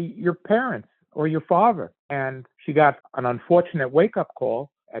would be your parents or your father. And she got an unfortunate wake-up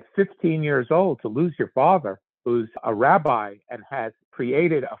call at 15 years old to lose your father, who's a rabbi and has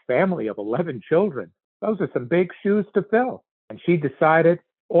created a family of 11 children. Those are some big shoes to fill. And she decided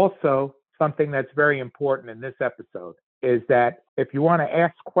also something that's very important in this episode is that if you want to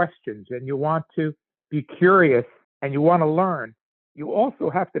ask questions and you want to be curious and you want to learn, you also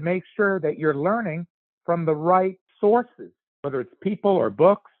have to make sure that you're learning from the right sources, whether it's people or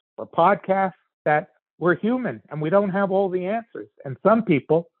books or podcasts, that we're human and we don't have all the answers. And some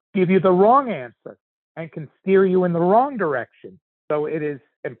people give you the wrong answer and can steer you in the wrong direction. So it is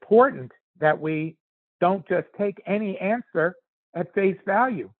important that we don't just take any answer at face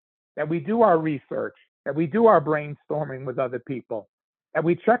value, that we do our research, that we do our brainstorming with other people, that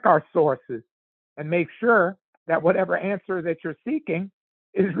we check our sources and make sure that whatever answer that you're seeking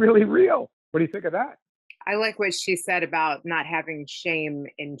is really real. What do you think of that? I like what she said about not having shame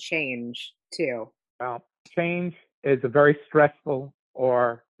in change too. Well, change is a very stressful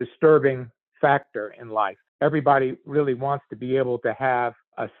or disturbing factor in life. Everybody really wants to be able to have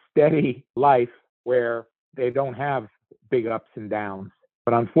a steady life where they don't have big ups and downs.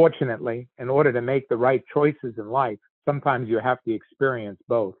 But unfortunately, in order to make the right choices in life, sometimes you have to experience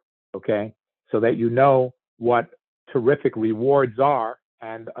both, okay? So that you know what terrific rewards are.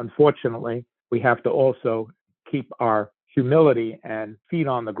 And unfortunately, we have to also keep our humility and feet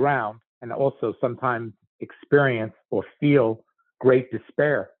on the ground, and also sometimes experience or feel great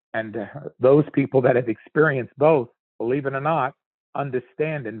despair. And those people that have experienced both, believe it or not,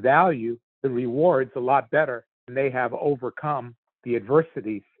 understand and value the rewards a lot better, and they have overcome the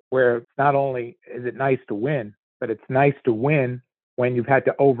adversities, where not only is it nice to win, but it's nice to win when you've had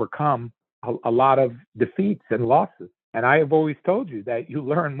to overcome a lot of defeats and losses. And I have always told you that you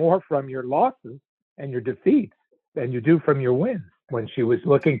learn more from your losses and your defeats than you do from your wins. When she was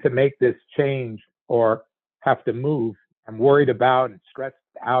looking to make this change or have to move, I'm worried about and stressed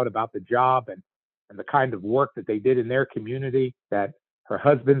out about the job and the kind of work that they did in their community, that her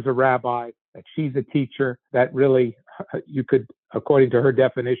husband's a rabbi, that she's a teacher, that really, you could, according to her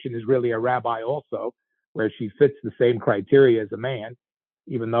definition, is really a rabbi also, where she fits the same criteria as a man,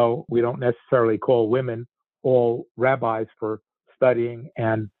 even though we don't necessarily call women all rabbis for studying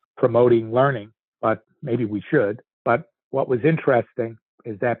and promoting learning, but maybe we should. But what was interesting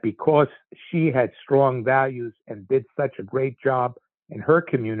is that because she had strong values and did such a great job in her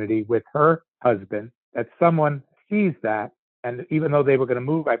community with her husband, that someone sees that. And even though they were going to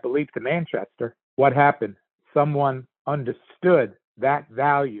move, I believe, to Manchester, what happened? Someone understood that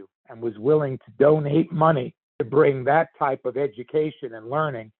value and was willing to donate money to bring that type of education and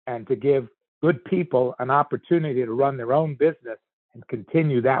learning, and to give good people an opportunity to run their own business and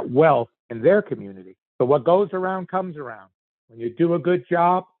continue that wealth in their community. So what goes around comes around. When you do a good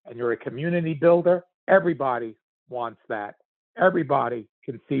job and you're a community builder, everybody wants that. Everybody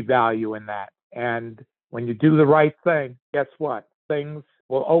can see value in that. And when you do the right thing, guess what? Things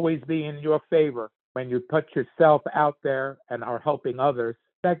will always be in your favor. When you put yourself out there and are helping others,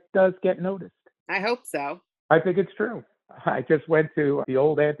 that does get noticed. I hope so. I think it's true. I just went to the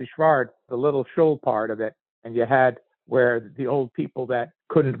old Antishvard, the little shul part of it, and you had where the old people that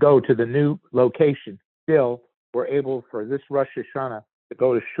couldn't go to the new location still were able for this Rosh Hashanah to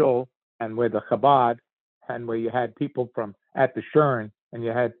go to shul, and where the Chabad, and where you had people from at the Shern, and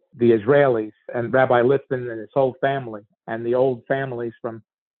you had the Israelis and Rabbi Lippman and his whole family, and the old families from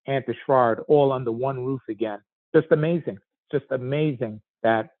Antishvard all under one roof again. Just amazing. Just amazing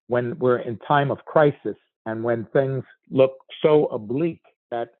that when we're in time of crisis and when things look so oblique,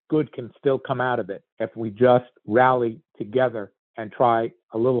 that good can still come out of it if we just rally together and try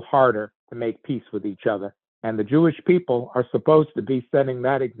a little harder to make peace with each other. And the Jewish people are supposed to be setting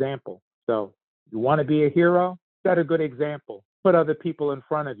that example. So you want to be a hero? Set a good example. Put other people in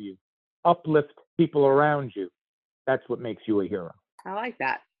front of you. Uplift people around you. That's what makes you a hero. I like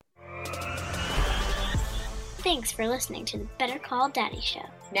that. Thanks for listening to the Better Call Daddy Show.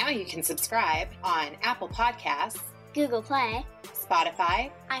 Now you can subscribe on Apple Podcasts, Google Play, Spotify,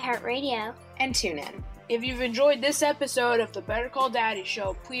 iHeartRadio, and TuneIn. If you've enjoyed this episode of the Better Call Daddy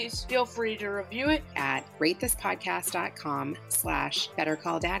Show, please feel free to review it at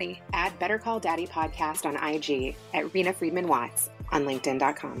ratethispodcast.com/BetterCallDaddy. Add Better Call Daddy Podcast on IG at Rena Friedman Watts on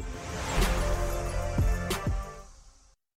LinkedIn.com.